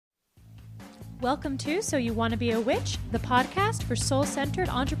Welcome to So You Want to Be a Witch, the podcast for soul-centered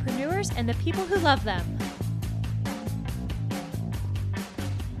entrepreneurs and the people who love them.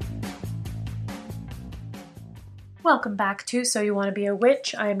 Welcome back to So You Want to Be a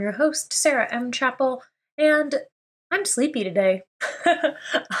Witch. I am your host, Sarah M. Chappell, and I'm sleepy today.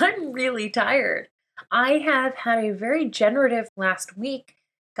 I'm really tired. I have had a very generative last week,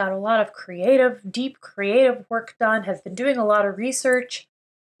 got a lot of deep creative work done, have been doing a lot of research,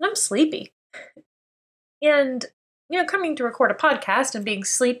 and I'm sleepy. And, coming to record a podcast and being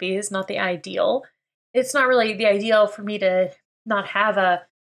sleepy is not the ideal. It's not really the ideal for me to not have a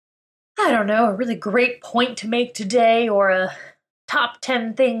really great point to make today or a top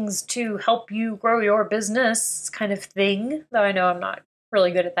 10 things to help you grow your business kind of thing, though I know I'm not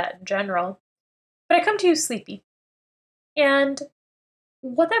really good at that in general. But I come to you sleepy. And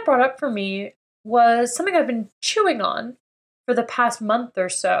what that brought up for me was something I've been chewing on for the past month or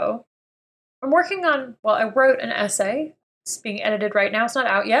so. I'm working on, I wrote an essay. It's being edited right now. It's not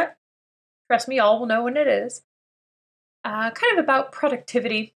out yet. Trust me, y'all will know when it is. Kind of about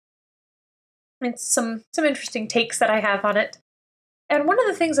productivity. It's some interesting takes that I have on it. And one of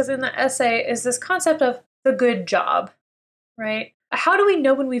the things that's in the essay is this concept of the good job, right? How do we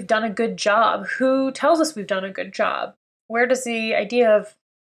know when we've done a good job? Who tells us we've done a good job? Where does the idea of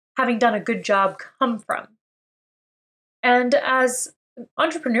having done a good job come from? And as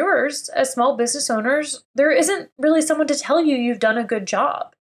entrepreneurs, as small business owners, there isn't really someone to tell you you've done a good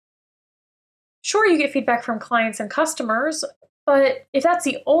job. Sure, you get feedback from clients and customers, but if that's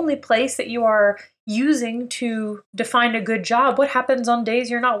the only place that you are using to define a good job, what happens on days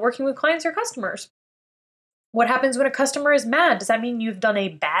you're not working with clients or customers? What happens when a customer is mad? Does that mean you've done a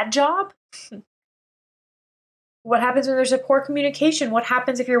bad job? What happens when there's a poor communication? What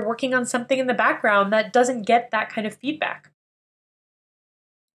happens if you're working on something in the background that doesn't get that kind of feedback?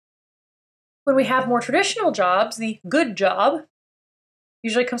 When we have more traditional jobs, the good job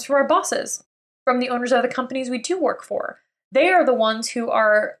usually comes from our bosses, from the owners of the companies we do work for. They are the ones who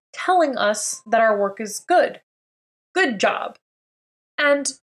are telling us that our work is good. Good job.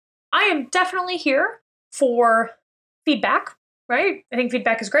 And I am definitely here for feedback, right? I think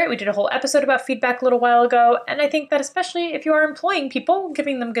feedback is great. We did a whole episode about feedback a little while ago. And I think that especially if you are employing people,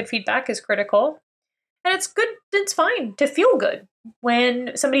 giving them good feedback is critical. And it's good, it's fine to feel good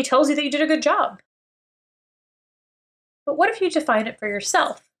when somebody tells you that you did a good job. But what if you define it for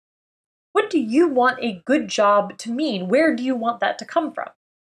yourself? What do you want a good job to mean? Where do you want that to come from?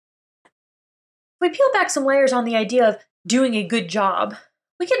 If we peel back some layers on the idea of doing a good job,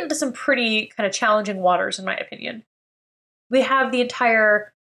 we get into some pretty kind of challenging waters, in my opinion. We have the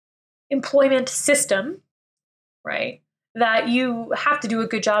entire employment system, right? That you have to do a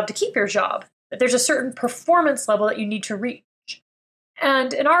good job to keep your job. That there's a certain performance level that you need to reach.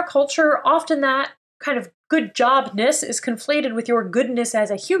 And in our culture, often that kind of good jobness is conflated with your goodness as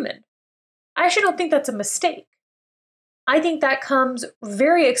a human. I actually don't think that's a mistake. I think that comes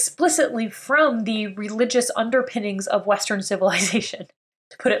very explicitly from the religious underpinnings of Western civilization,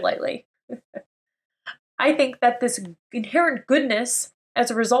 to put it lightly. I think that this inherent goodness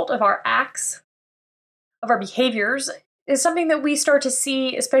as a result of our acts, of our behaviors, is something that we start to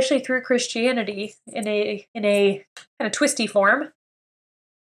see, especially through Christianity, in a kind of twisty form.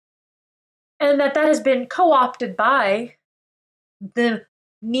 And that has been co-opted by the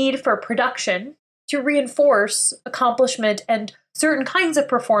need for production to reinforce accomplishment and certain kinds of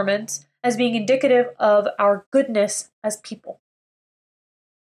performance as being indicative of our goodness as people.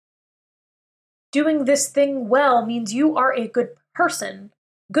 Doing this thing well means you are a good person.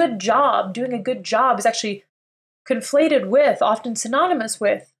 Good job, doing a good job is actually conflated with, often synonymous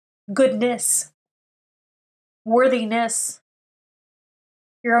with, goodness, worthiness,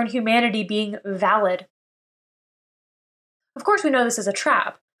 your own humanity being valid. Of course, we know this is a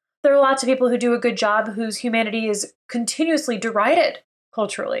trap. There are lots of people who do a good job whose humanity is continuously derided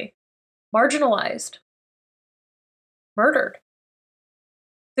culturally, marginalized, murdered.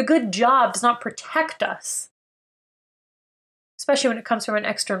 The good job does not protect us, especially when it comes from an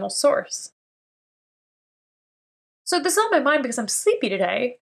external source. So this is on my mind because I'm sleepy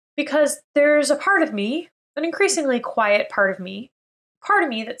today, because there's a part of me, an increasingly quiet part of me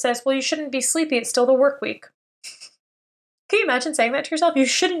that says, well, you shouldn't be sleepy, it's still the work week. Can you imagine saying that to yourself? You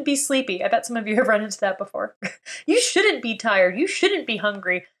shouldn't be sleepy. I bet some of you have run into that before. You shouldn't be tired. You shouldn't be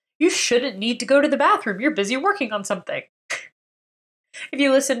hungry. You shouldn't need to go to the bathroom. You're busy working on something. If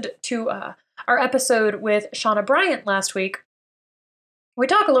you listened to our episode with Shauna Bryant last week, we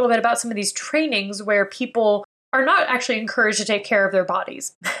talk a little bit about some of these trainings where people are not actually encouraged to take care of their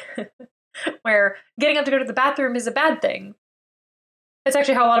bodies, where getting up to go to the bathroom is a bad thing. That's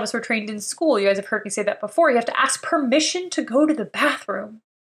actually how a lot of us were trained in school. You guys have heard me say that before. You have to ask permission to go to the bathroom,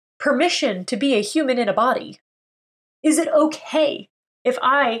 permission to be a human in a body. Is it okay if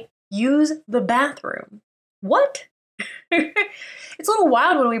I use the bathroom? What? It's a little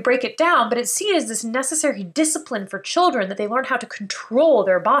wild when we break it down, but it's seen as this necessary discipline for children that they learn how to control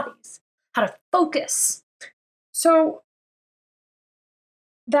their bodies, how to focus. So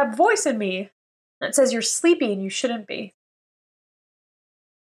that voice in me that says you're sleepy and you shouldn't be,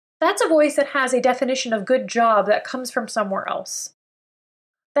 that's a voice that has a definition of good job that comes from somewhere else.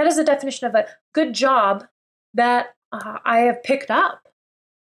 That is a definition of a good job that I have picked up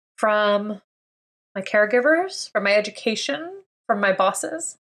from my caregivers, from my education, from my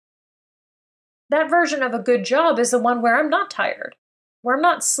bosses. That version of a good job is the one where I'm not tired, where I'm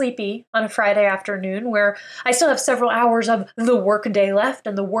not sleepy on a Friday afternoon, where I still have several hours of the work day left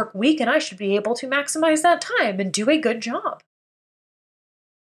and the work week, and I should be able to maximize that time and do a good job.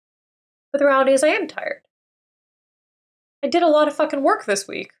 But the reality is I am tired. I did a lot of fucking work this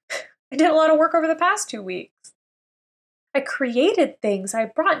week. I did a lot of work over the past 2 weeks. I created things. I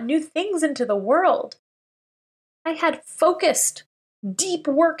brought new things into the world. I had focused, deep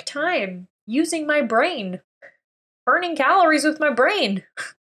work time using my brain, burning calories with my brain.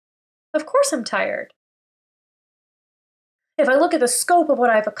 Of course I'm tired. If I look at the scope of what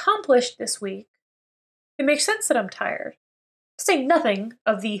I've accomplished this week, it makes sense that I'm tired. To say nothing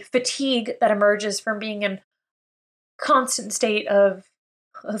of the fatigue that emerges from being in constant state of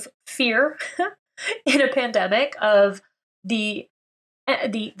fear in a pandemic, of the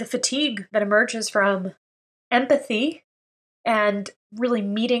fatigue that emerges from empathy and really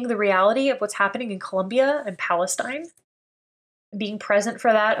meeting the reality of what's happening in Colombia and Palestine, and being present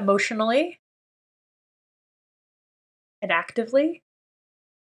for that emotionally and actively.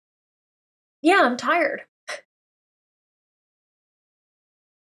 Yeah, I'm tired.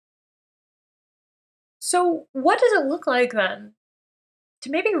 So what does it look like then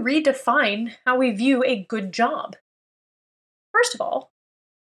to maybe redefine how we view a good job? First of all,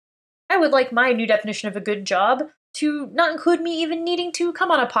 I would like my new definition of a good job to not include me even needing to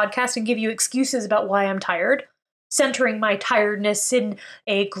come on a podcast and give you excuses about why I'm tired, centering my tiredness in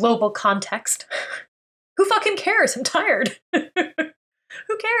a global context. Who fucking cares? I'm tired.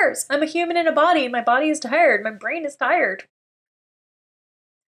 Who cares? I'm a human in a body, and my body is tired. My brain is tired.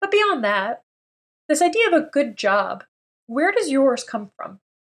 But beyond that, this idea of a good job, where does yours come from?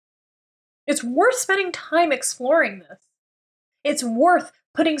 It's worth spending time exploring this. It's worth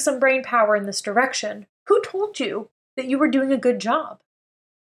putting some brain power in this direction. Who told you that you were doing a good job?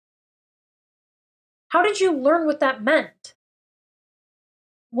 How did you learn what that meant?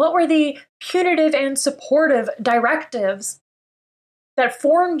 What were the punitive and supportive directives that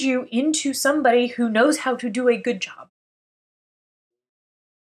formed you into somebody who knows how to do a good job?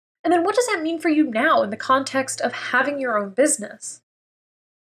 And then what does that mean for you now in the context of having your own business?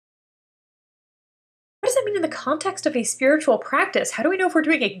 What does that mean in the context of a spiritual practice? How do we know if we're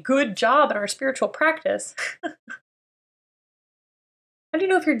doing a good job in our spiritual practice? How do you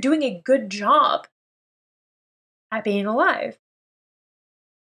know if you're doing a good job at being alive?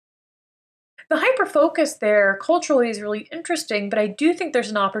 The hyper-focus there culturally is really interesting, but I do think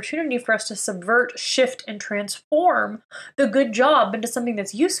there's an opportunity for us to subvert, shift, and transform the good job into something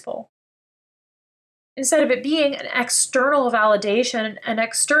that's useful. Instead of it being an external validation, an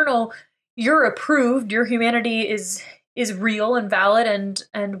external, you're approved, your humanity is real and valid,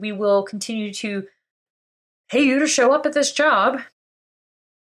 and we will continue to pay you to show up at this job.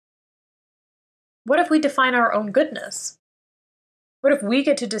 What if we define our own goodness? What if we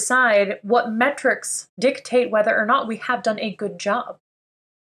get to decide what metrics dictate whether or not we have done a good job?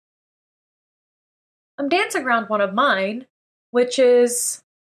 I'm dancing around one of mine, which is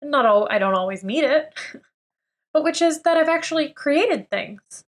I don't always meet it, but which is that I've actually created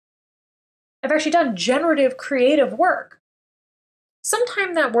things. I've actually done generative creative work.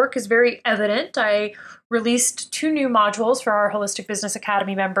 Sometimes that work is very evident. I released 2 new modules for our Holistic Business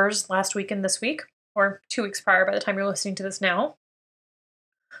Academy members last week and this week, or 2 weeks prior by the time you're listening to this now.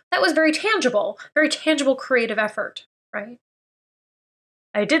 That was very tangible creative effort, right?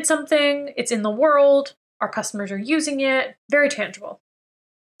 I did something, it's in the world, our customers are using it, very tangible.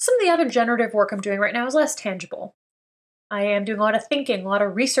 Some of the other generative work I'm doing right now is less tangible. I am doing a lot of thinking, a lot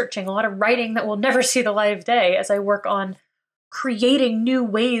of researching, a lot of writing that will never see the light of day as I work on creating new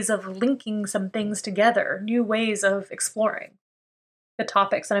ways of linking some things together, new ways of exploring the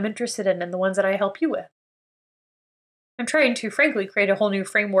topics that I'm interested in and the ones that I help you with. I'm trying to, frankly, create a whole new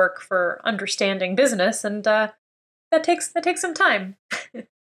framework for understanding business, and that takes some time.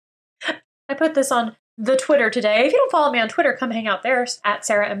 I put this on the Twitter today. If you don't follow me on Twitter, come hang out there at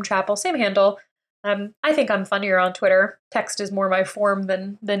Sarah M. Chappell, same handle. I think I'm funnier on Twitter. Text is more my form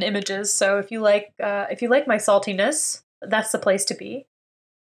than images. So if you like my saltiness, that's the place to be.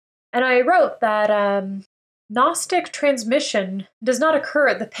 And I wrote that Gnostic transmission does not occur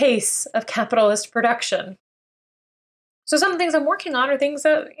at the pace of capitalist production. So some things I'm working on are things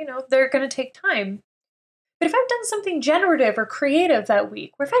that, they're going to take time. But if I've done something generative or creative that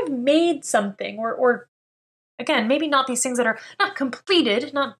week, or if I've made something, or again, maybe not these things that are not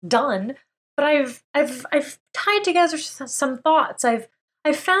completed, not done, but I've tied together some thoughts. I've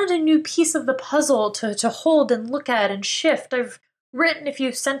found a new piece of the puzzle to hold and look at and shift. I've written a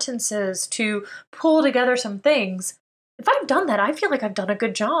few sentences to pull together some things. If I've done that, I feel like I've done a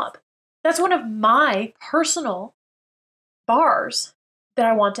good job. That's one of my personal bars that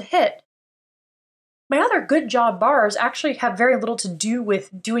I want to hit. My other good job bars actually have very little to do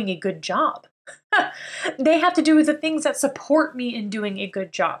with doing a good job. They have to do with the things that support me in doing a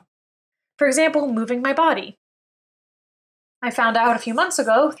good job. For example, moving my body. I found out a few months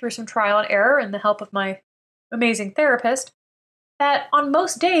ago, through some trial and error and the help of my amazing therapist, that on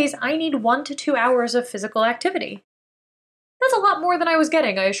most days I need 1 to 2 hours of physical activity. That's a lot more than I was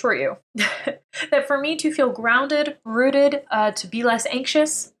getting, I assure you. That for me to feel grounded, rooted, to be less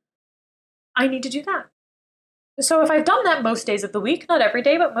anxious, I need to do that. So if I've done that most days of the week, not every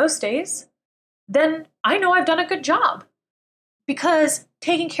day, but most days, then I know I've done a good job. Because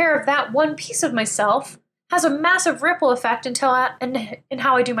taking care of that one piece of myself has a massive ripple effect in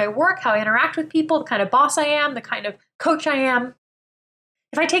how I do my work, how I interact with people, the kind of boss I am, the kind of coach I am.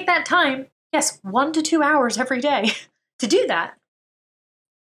 If I take that time, yes, 1 to 2 hours every day to do that,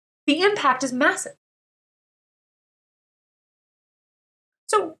 the impact is massive.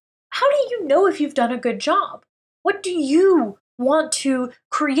 So how do you know if you've done a good job? What do you want to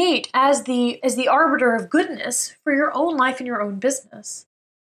create as the arbiter of goodness for your own life and your own business?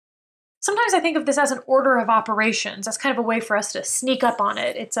 Sometimes I think of this as an order of operations. That's kind of a way for us to sneak up on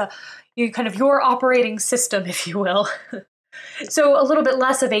it. It's your operating system, if you will. So a little bit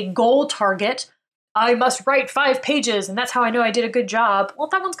less of a goal target. I must write 5 pages, and that's how I know I did a good job. Well,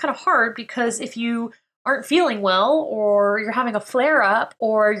 that one's kind of hard because if you aren't feeling well, or you're having a flare-up,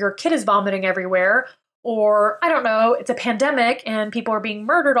 or your kid is vomiting everywhere, or, I don't know, it's a pandemic and people are being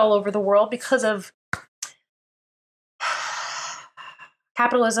murdered all over the world because of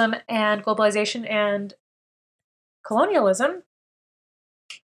capitalism and globalization and colonialism,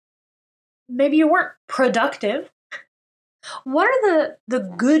 maybe you weren't productive. What are the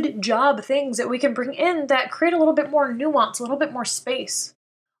good job things that we can bring in that create a little bit more nuance, a little bit more space,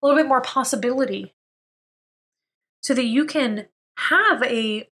 a little bit more possibility, so that you can have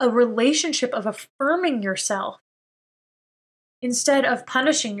a relationship of affirming yourself instead of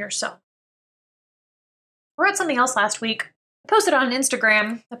punishing yourself? I wrote something else last week. I posted on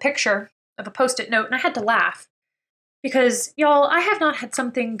Instagram a picture of a Post-it note, and I had to laugh. Because, y'all, I have not had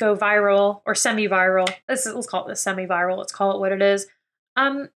something go viral or semi-viral. Let's call it this semi-viral. Let's call it what it is.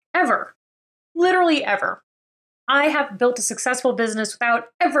 Ever. Literally ever. I have built a successful business without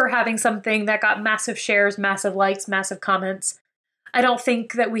ever having something that got massive shares, massive likes, massive comments. I don't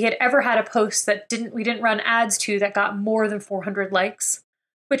think that we had ever had a post that we didn't run ads to that got more than 400 likes,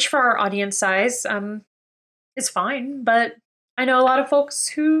 which for our audience size is fine. But I know a lot of folks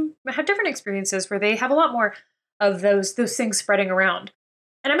who have different experiences where they have a lot more of those things spreading around.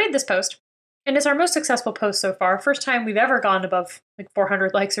 And I made this post, and it's our most successful post so far. First time we've ever gone above like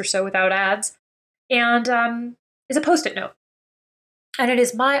 400 likes or so without ads. And it's a Post-it note. And it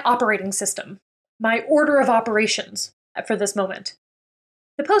is my operating system, my order of operations for this moment.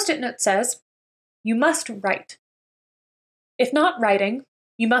 The Post-it note says, you must write. If not writing,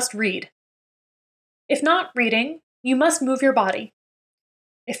 you must read. If not reading, you must move your body.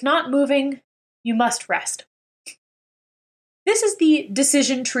 If not moving, you must rest. This is the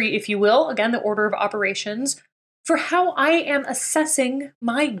decision tree, if you will, again, the order of operations, for how I am assessing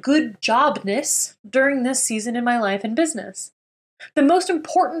my good jobness during this season in my life and business. The most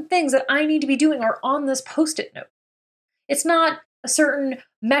important things that I need to be doing are on this Post-it note. It's not a certain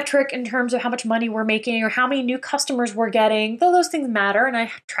metric in terms of how much money we're making or how many new customers we're getting, though those things matter and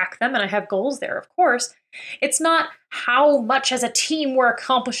I track them and I have goals there, of course. It's not how much as a team we're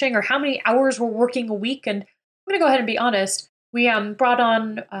accomplishing or how many hours we're working a week. And I'm going to go ahead and be honest. We brought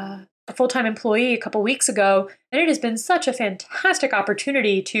on a full-time employee a couple weeks ago, and it has been such a fantastic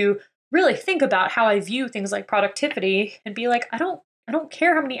opportunity to really think about how I view things like productivity and be like, I don't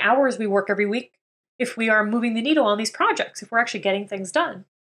care how many hours we work every week if we are moving the needle on these projects, if we're actually getting things done.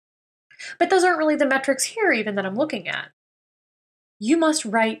 But those aren't really the metrics here even that I'm looking at. You must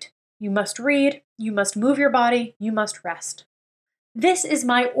write, you must read, you must move your body, you must rest. This is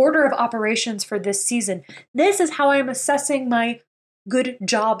my order of operations for this season. This is how I'm assessing my good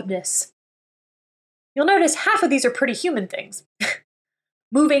jobness. You'll notice half of these are pretty human things.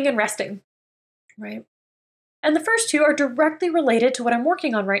 Moving and resting, right? And the first two are directly related to what I'm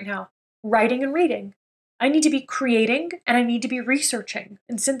working on right now, writing and reading. I need to be creating and I need to be researching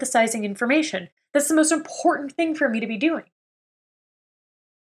and synthesizing information. That's the most important thing for me to be doing.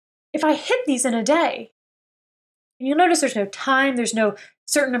 If I hit these in a day, and you'll notice there's no time, there's no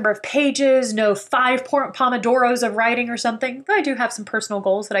certain number of pages, no 5 Pomodoros of writing or something. Though I do have some personal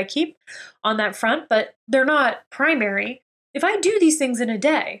goals that I keep on that front, but they're not primary. If I do these things in a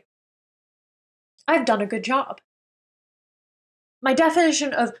day, I've done a good job. My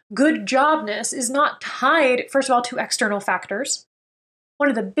definition of good jobness is not tied, first of all, to external factors. One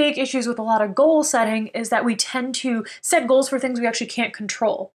of the big issues with a lot of goal setting is that we tend to set goals for things we actually can't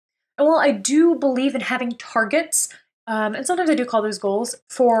control. And while I do believe in having targets, and sometimes I do call those goals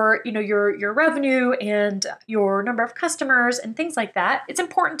for your revenue and your number of customers and things like that, it's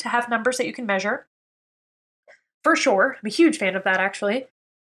important to have numbers that you can measure. For sure, I'm a huge fan of that actually.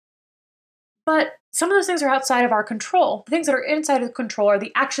 But some of those things are outside of our control. The things that are inside of control are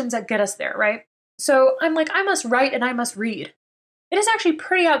the actions that get us there, right? So I'm like, I must write and I must read. It is actually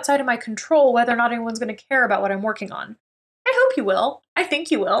pretty outside of my control whether or not anyone's going to care about what I'm working on. I hope you will. I think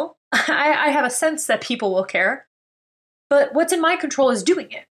you will. I have a sense that people will care. But what's in my control is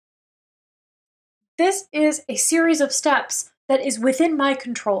doing it. This is a series of steps that is within my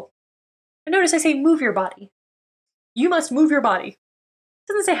control. And notice I say move your body. You must move your body.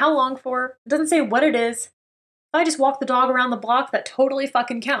 It doesn't say how long for. It doesn't say what it is. If I just walk the dog around the block, that totally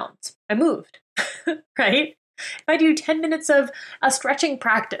fucking counts. I moved, right? If I do 10 minutes of a stretching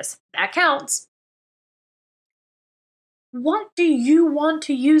practice, that counts. What do you want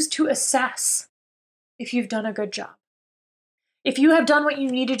to use to assess if you've done a good job? If you have done what you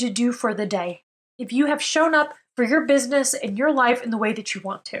needed to do for the day, if you have shown up for your business and your life in the way that you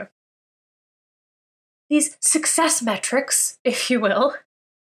want to. These success metrics, if you will,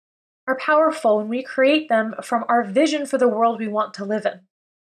 are powerful when we create them from our vision for the world we want to live in.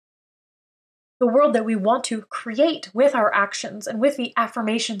 The world that we want to create with our actions and with the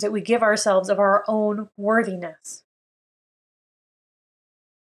affirmations that we give ourselves of our own worthiness.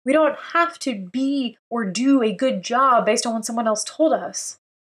 We don't have to be or do a good job based on what someone else told us.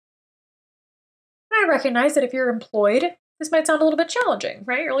 And I recognize that if you're employed, this might sound a little bit challenging,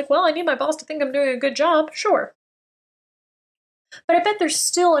 right? You're like, well, I need my boss to think I'm doing a good job. Sure. But I bet there's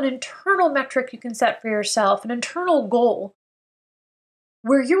still an internal metric you can set for yourself, an internal goal,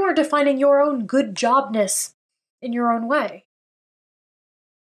 where you are defining your own good jobness in your own way.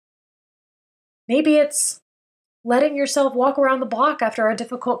 Maybe it's letting yourself walk around the block after a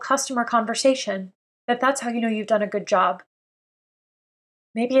difficult customer conversation, that's how you know you've done a good job.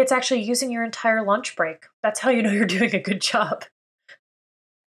 Maybe it's actually using your entire lunch break. That's how you know you're doing a good job.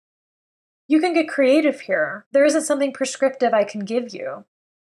 You can get creative here. There isn't something prescriptive I can give you.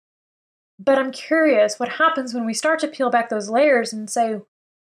 But I'm curious what happens when we start to peel back those layers and say,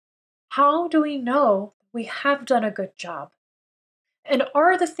 how do we know we have done a good job? And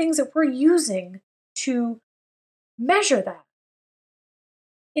are the things that we're using to measure that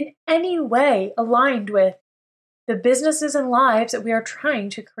in any way aligned with the businesses and lives that we are trying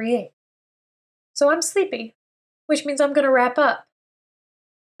to create? So I'm sleepy, which means I'm going to wrap up.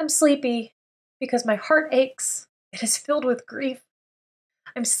 I'm sleepy because my heart aches. It is filled with grief.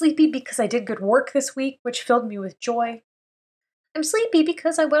 I'm sleepy because I did good work this week, which filled me with joy. I'm sleepy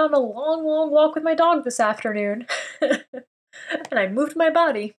because I went on a long, long walk with my dog this afternoon. And I moved my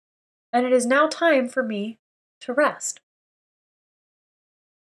body. And it is now time for me to rest.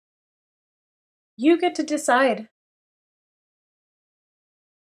 You get to decide.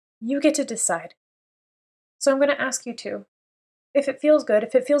 You get to decide. So I'm going to ask you to, if it feels good,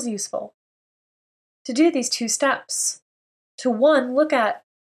 if it feels useful, to do these 2 steps. To 1, look at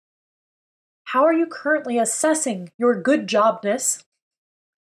how are you currently assessing your good jobness?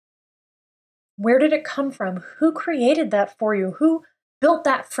 Where did it come from? Who created that for you? Who built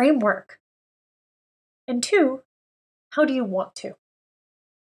that framework? And 2, how do you want to?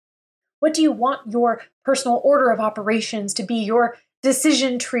 What do you want your personal order of operations to be, your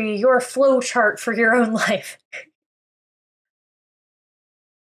decision tree, your flow chart for your own life?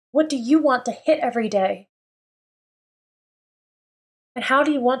 What do you want to hit every day? And how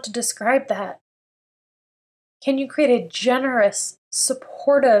do you want to describe that? Can you create a generous,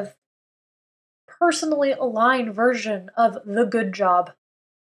 supportive, personally aligned version of the good job?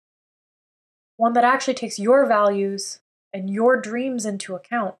 One that actually takes your values and your dreams into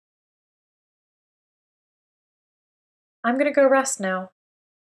account. I'm going to go rest now.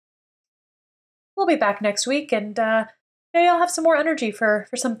 We'll be back next week, and maybe I'll have some more energy for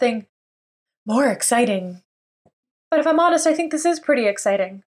something more exciting. But if I'm honest, I think this is pretty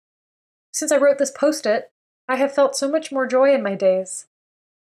exciting. Since I wrote this post-it, I have felt so much more joy in my days.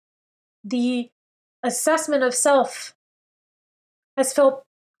 The assessment of self has felt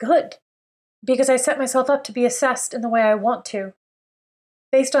good because I set myself up to be assessed in the way I want to,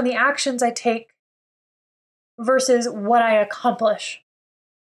 based on the actions I take versus what I accomplish.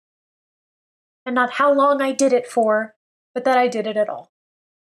 And not how long I did it for, but that I did it at all.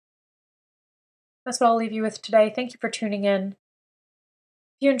 That's what I'll leave you with today. Thank you for tuning in.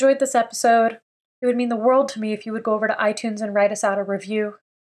 If you enjoyed this episode, it would mean the world to me if you would go over to iTunes and write us out a review.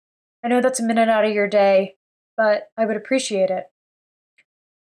 I know that's a minute out of your day, but I would appreciate it.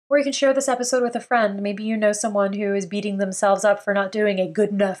 Or you can share this episode with a friend. Maybe you know someone who is beating themselves up for not doing a good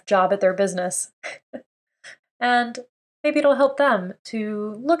enough job at their business. And maybe it'll help them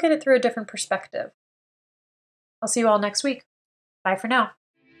to look at it through a different perspective. I'll see you all next week. Bye for now.